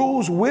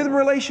 Rules with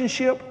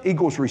relationship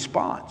equals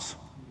response.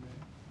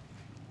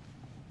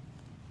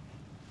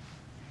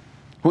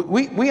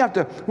 We have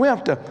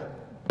to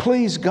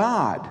please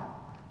God.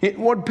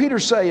 What did Peter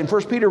say in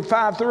 1 Peter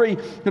 5:3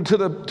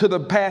 to the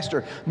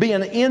pastor? Be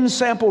an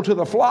ensample to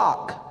the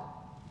flock.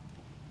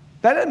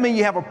 That doesn't mean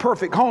you have a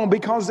perfect home,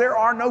 because there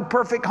are no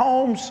perfect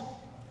homes.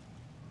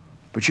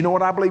 But you know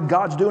what I believe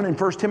God's doing in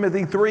 1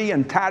 Timothy 3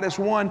 and Titus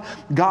 1?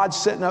 God's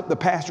setting up the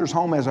pastor's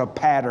home as a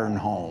pattern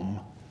home.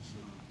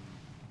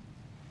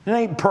 It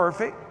ain't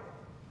perfect,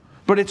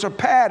 but it's a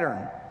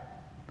pattern.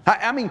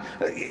 I mean,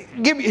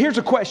 here's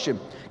a question.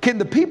 Can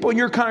the people in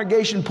your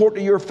congregation point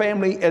to your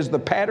family as the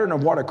pattern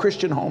of what a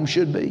Christian home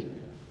should be?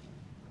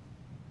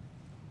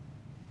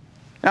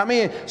 I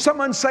mean,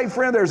 some unsaved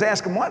friend there is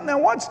asking,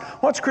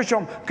 what's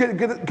Christian home?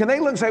 Can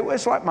they look and say, well,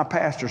 it's like my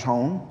pastor's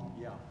home?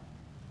 Yeah.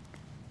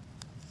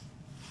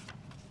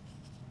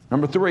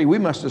 Number 3, we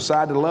must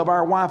decide to love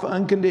our wife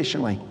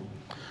unconditionally.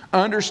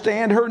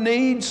 Understand her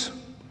needs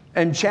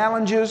and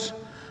challenges,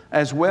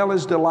 as well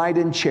as delight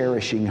in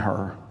cherishing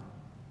her.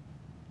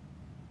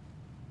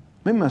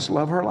 We must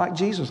love her like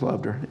Jesus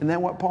loved her. Isn't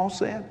that what Paul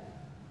said?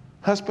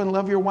 Husband,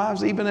 love your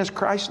wives even as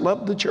Christ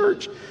loved the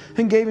church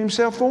and gave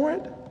himself for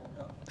it.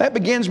 That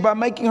begins by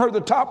making her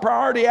the top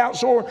priority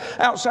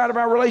outside of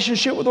our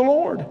relationship with the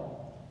Lord.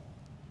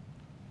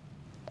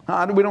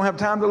 We don't have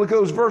time to look at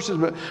those verses,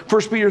 but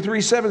 1 Peter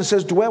 3:7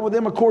 says, dwell with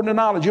them according to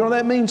knowledge. You know what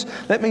that means?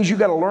 That means you've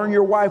got to learn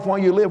your wife while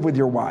you live with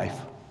your wife.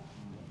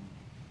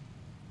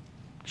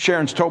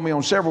 Sharon's told me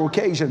on several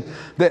occasions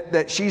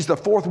that she's the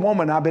 4th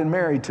woman I've been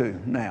married to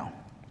now.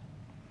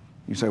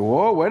 You say,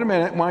 whoa, wait a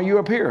minute, why are you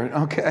up here?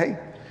 Okay.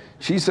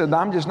 She said,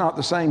 I'm just not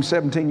the same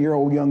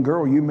 17-year-old young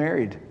girl you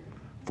married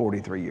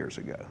 43 years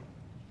ago.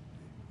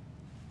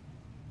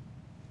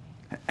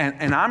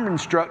 And I'm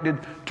instructed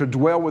to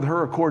dwell with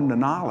her according to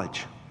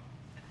knowledge,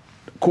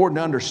 according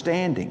to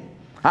understanding.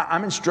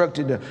 I'm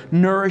instructed to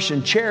nourish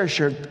and cherish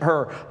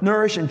her.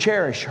 Nourish and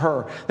cherish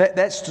her.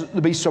 That's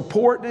to be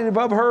supportive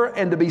of her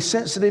and to be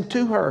sensitive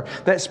to her.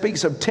 That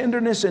speaks of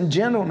tenderness and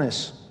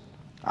gentleness.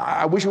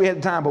 I wish we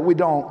had time, but we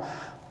don't.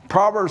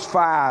 Proverbs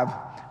 5,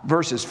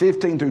 verses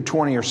 15 through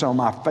 20 are some of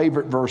my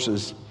favorite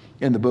verses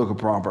in the book of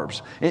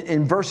Proverbs.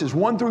 In verses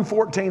 1 through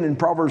 14 in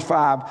Proverbs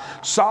 5,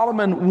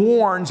 Solomon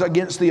warns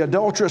against the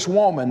adulterous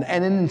woman.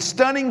 And in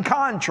stunning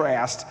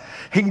contrast,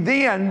 he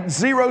then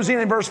zeroes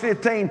in verse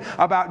 15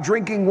 about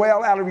drinking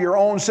well out of your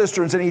own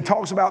cisterns. And he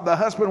talks about the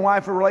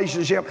husband-wife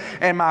relationship.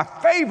 And my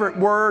favorite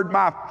word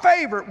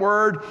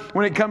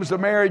when it comes to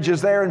marriage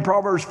is there in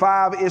Proverbs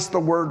 5. It's the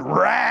word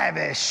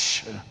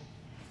ravish.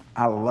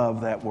 I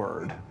love that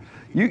word.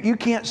 You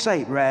can't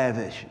say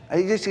ravish.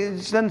 It just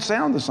doesn't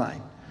sound the same.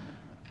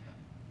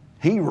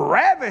 He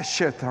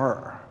ravisheth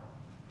her.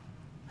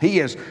 He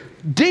is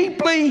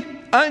deeply,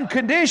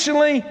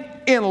 unconditionally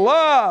in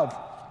love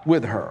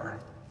with her.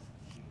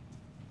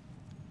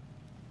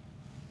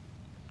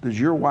 Does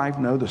your wife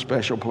know the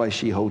special place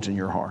she holds in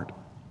your heart?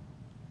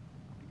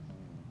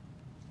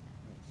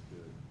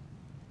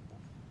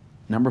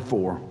 Number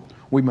 4,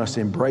 we must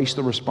embrace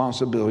the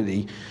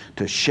responsibility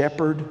to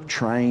shepherd,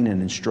 train,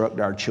 and instruct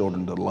our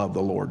children to love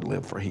the Lord,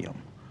 live for Him.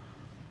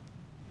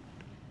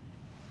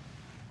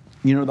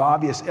 You know, the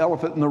obvious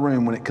elephant in the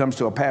room when it comes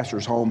to a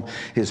pastor's home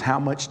is how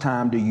much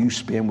time do you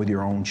spend with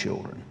your own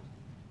children?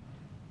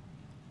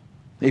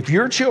 If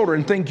your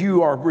children think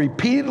you are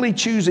repeatedly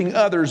choosing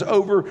others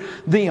over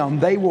them,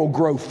 they will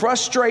grow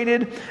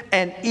frustrated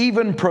and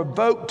even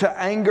provoked to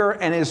anger.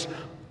 And as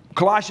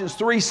Colossians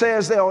 3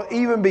 says, they'll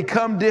even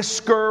become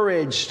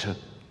discouraged.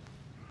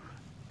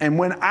 And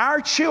when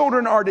our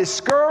children are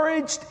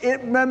discouraged, it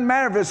doesn't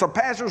matter if it's a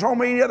pastor's home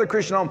or any other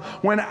Christian home.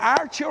 When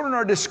our children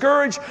are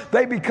discouraged,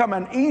 they become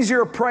an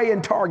easier prey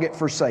and target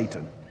for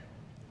Satan.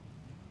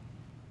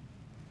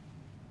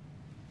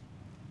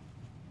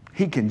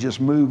 He can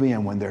just move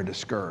in when they're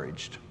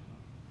discouraged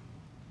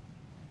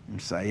and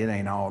say, it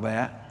ain't all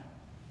that.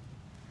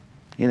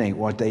 It ain't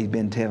what they've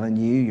been telling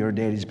you, your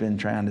daddy's been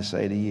trying to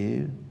say to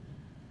you.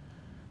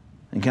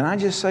 And can I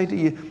just say to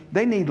you,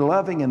 they need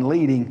loving and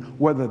leading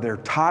whether they're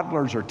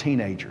toddlers or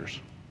teenagers.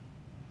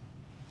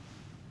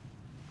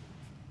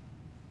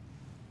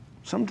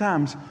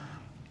 Sometimes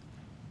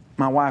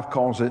my wife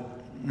calls it,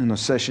 in a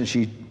session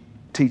she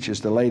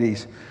teaches the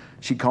ladies,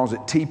 she calls it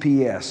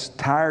TPS,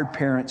 Tired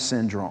Parent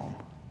Syndrome.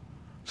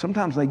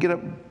 Sometimes they get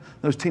up,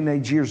 those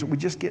teenage years, we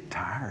just get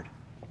tired.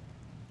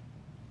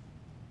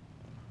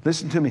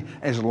 Listen to me.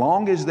 As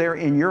long as they're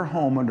in your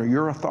home under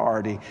your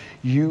authority,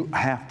 you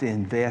have to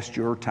invest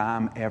your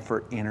time,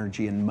 effort,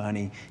 energy, and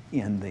money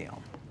in them.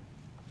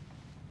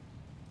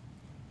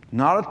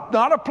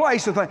 Not a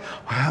place to think,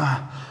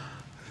 well,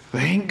 they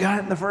ain't got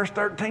it in the first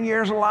 13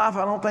 years of life.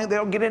 I don't think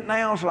they'll get it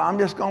now, so I'm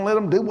just going to let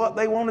them do what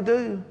they want to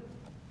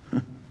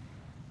do.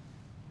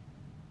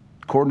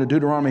 According to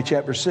Deuteronomy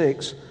chapter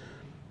 6,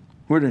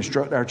 we're to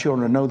instruct our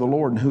children to know the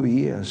Lord and who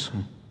He is.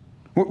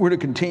 We're to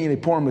continually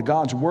point them to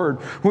God's Word.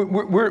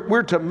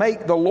 We're to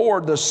make the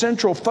Lord the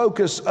central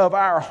focus of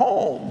our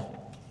home.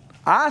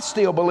 I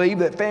still believe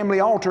that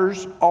family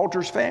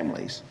alters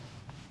families.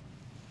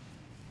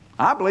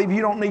 I believe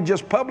you don't need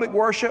just public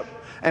worship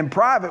and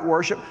private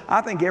worship.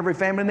 I think every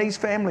family needs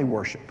family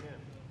worship.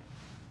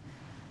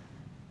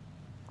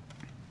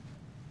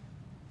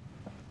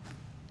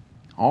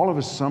 All of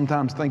us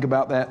sometimes think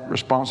about that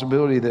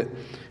responsibility that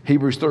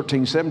Hebrews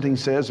 13:17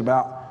 says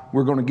about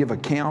we're going to give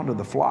account of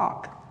the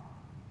flock.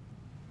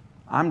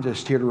 I'm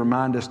just here to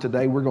remind us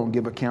today we're going to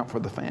give account for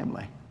the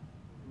family.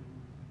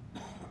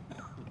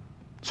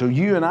 So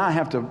you and I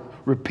have to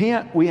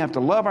repent. We have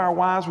to love our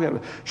wives. We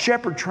have to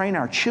shepherd train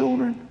our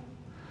children.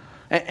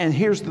 And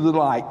here's the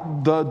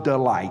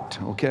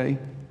delight, okay?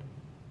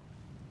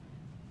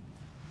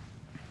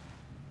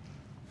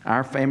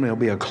 Our family will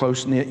be a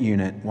close-knit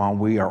unit while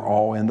we are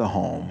all in the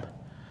home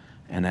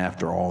and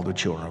after all the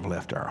children have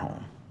left our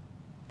home.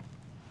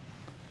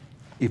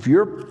 If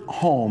your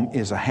home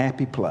is a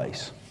happy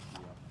place,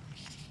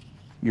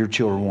 your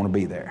children want to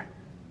be there.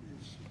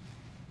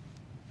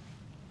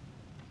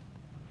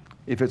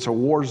 If it's a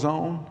war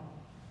zone,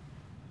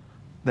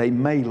 they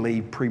may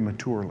leave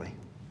prematurely.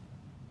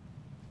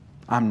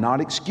 I'm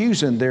not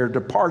excusing their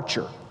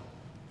departure,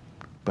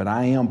 but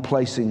I am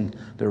placing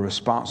the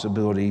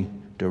responsibility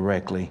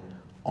directly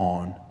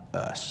on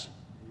us.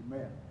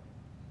 Amen.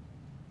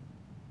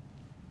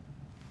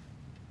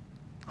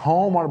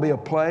 Home ought to be a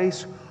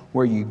place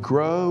where you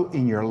grow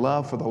in your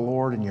love for the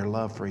Lord and your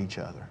love for each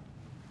other.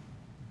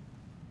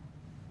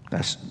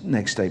 That's the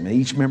next statement.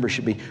 Each member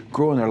should be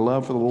growing their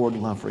love for the Lord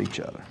and love for each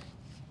other.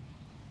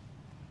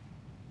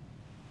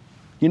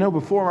 You know,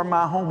 before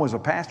my home was a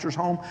pastor's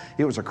home,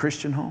 it was a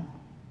Christian home.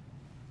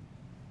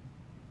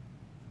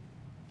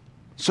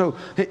 So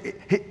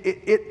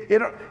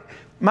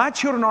my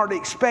children are to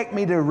expect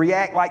me to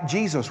react like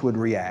Jesus would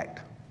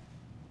react,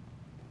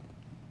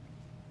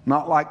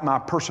 not like my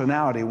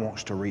personality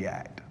wants to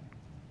react.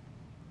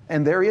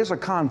 And there is a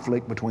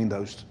conflict between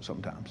those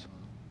sometimes.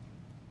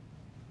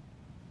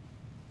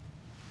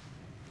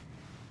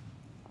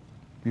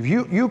 If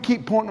you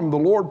keep pointing them to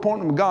the Lord,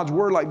 pointing them to God's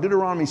Word, like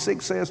Deuteronomy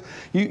 6 says,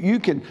 you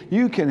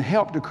can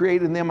help to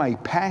create in them a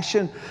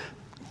passion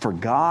for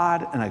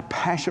God and a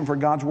passion for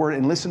God's Word.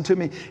 And listen to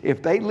me,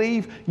 if they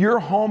leave your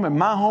home and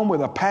my home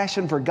with a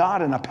passion for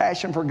God and a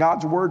passion for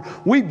God's Word,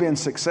 we've been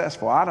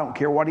successful. I don't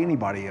care what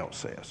anybody else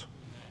says.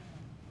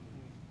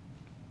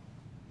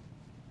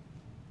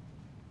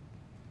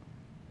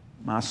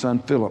 My son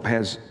Philip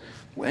has,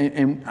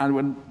 and I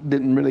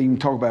didn't really even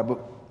talk about it,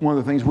 but one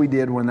of the things we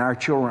did when our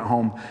children were at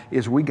home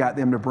is we got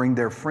them to bring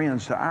their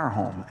friends to our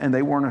home. And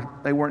they weren't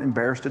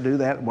embarrassed to do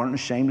that, weren't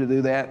ashamed to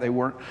do that. They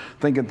weren't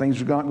thinking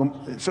things were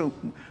going. So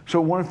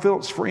one of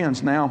Philip's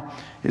friends now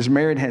is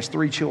married, has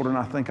 3 children,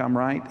 I think I'm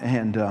right.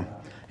 And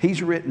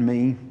he's written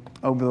me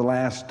over the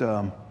last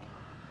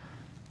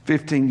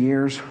 15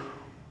 years.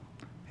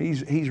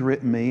 He's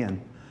written me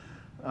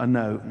a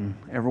note, and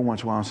every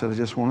once in a while said, I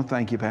just want to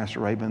thank you, Pastor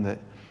Rabon, that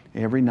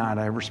every night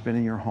I ever spent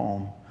in your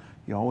home,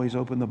 you always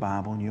open the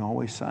Bible and you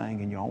always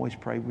sang and you always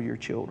prayed with your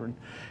children.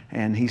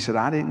 And he said,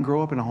 I didn't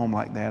grow up in a home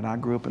like that. I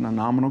grew up in a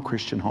nominal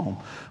Christian home.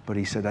 But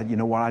he said, you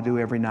know what I do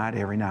every night?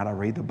 Every night I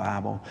read the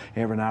Bible.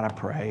 Every night I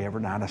pray.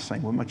 Every night I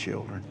sing with my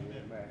children.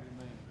 Amen.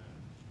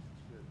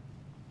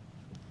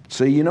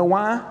 See, you know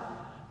why?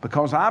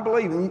 Because I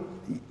believe,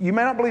 you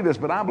may not believe this,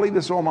 but I believe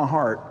this with all my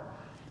heart.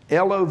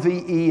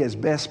 L-O-V-E is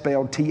best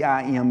spelled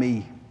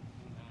T-I-M-E.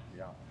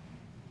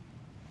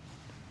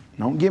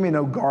 Don't give me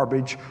no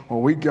garbage,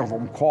 or we give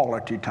them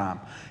quality time.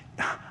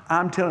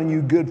 I'm telling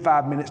you, good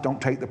 5 minutes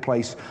don't take the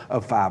place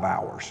of 5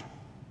 hours.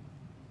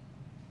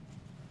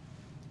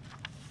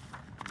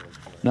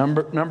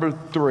 Number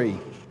 3,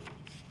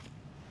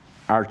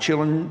 our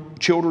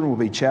children will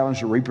be challenged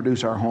to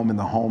reproduce our home in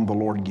the home the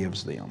Lord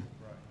gives them.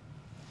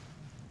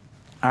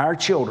 Our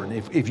children,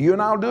 if you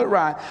and I will do it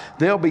right,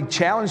 they'll be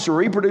challenged to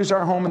reproduce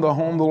our home in the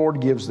home the Lord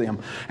gives them.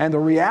 And the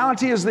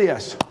reality is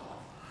this.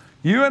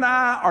 You and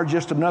I are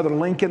just another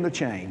link in the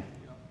chain.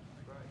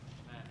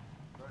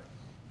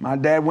 My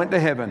dad went to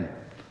heaven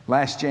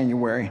last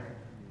January.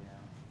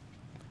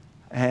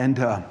 And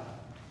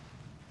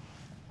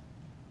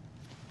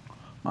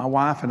my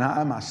wife and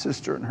I, my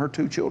sister and her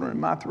 2 children and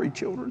my 3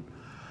 children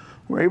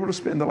were able to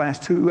spend the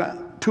last 2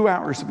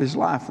 hours of his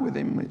life with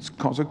him. It's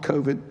because of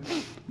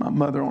COVID. My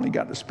mother only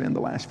got to spend the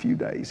last few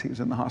days. He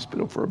was in the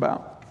hospital for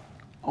about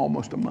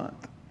almost a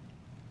month.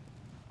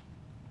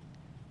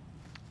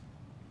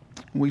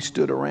 We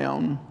stood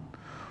around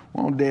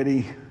while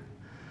Daddy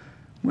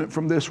went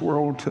from this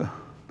world to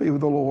be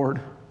with the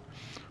Lord.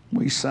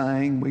 We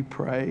sang, we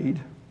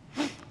prayed,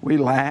 we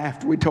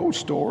laughed, we told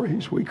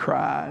stories, we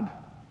cried.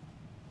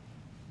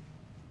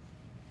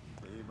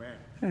 Amen.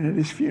 And at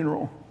his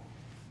funeral,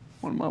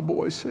 One of my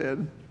boys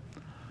said,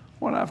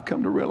 what I've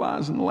come to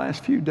realize in the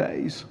last few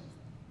days,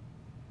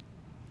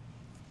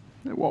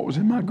 that what was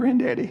in my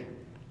granddaddy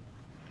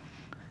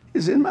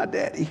is in my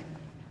daddy.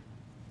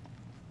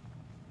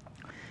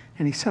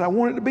 And he said, I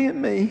want it to be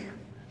in me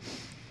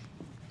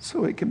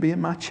so it can be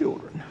in my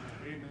children.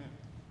 Amen.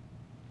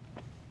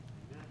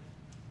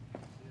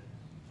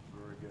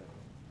 Very good.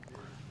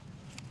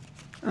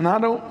 And I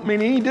don't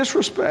mean any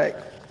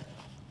disrespect,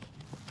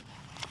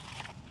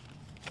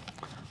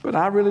 but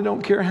I really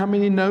don't care how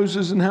many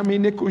noses and how many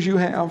nickels you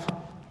have.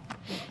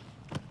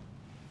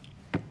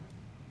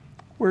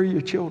 Where are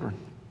your children?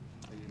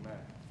 Amen.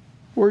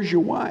 Where's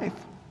your wife?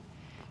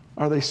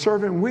 Are they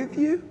serving with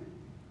you?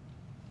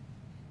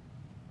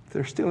 If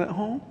they're still at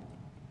home?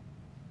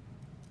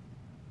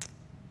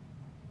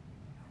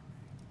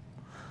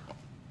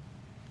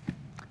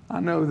 I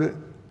know that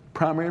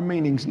primary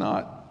meaning's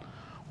not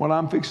what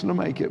I'm fixing to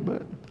make it,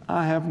 but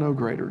I have no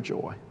greater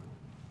joy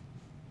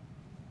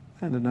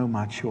than to know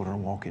my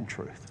children walk in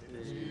truth.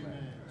 There's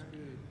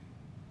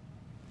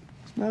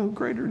no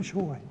greater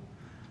joy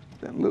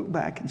than look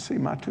back and see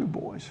my two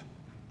boys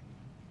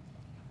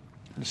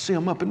and see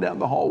them up and down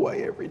the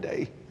hallway every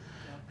day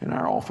in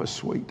our office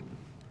suite.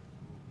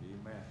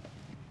 Amen.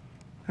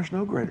 There's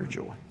no greater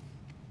joy.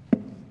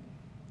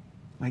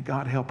 May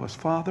God help us.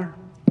 Father,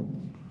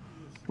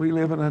 we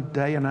live in a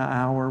day and an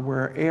hour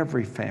where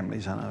every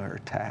family's under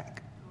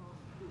attack.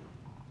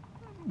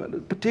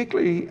 But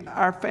particularly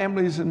our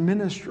families in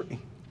ministry.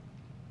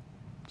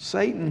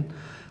 Satan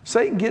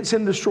gets in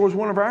and destroys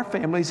one of our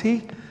families.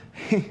 He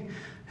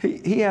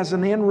has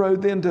an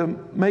inroad then to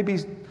maybe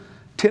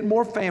 10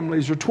 more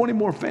families or 20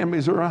 more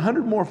families or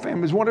 100 more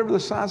families, whatever the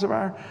size of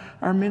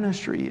our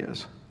ministry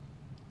is.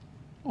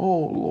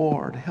 Oh,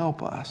 Lord,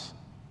 help us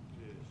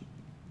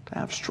to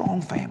have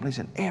strong families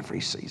in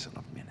every season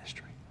of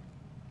ministry.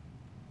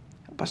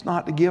 Help us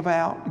not to give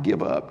out, to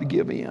give up, to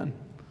give in.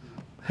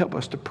 Help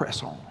us to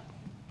press on.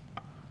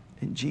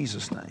 In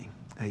Jesus' name,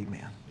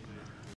 amen.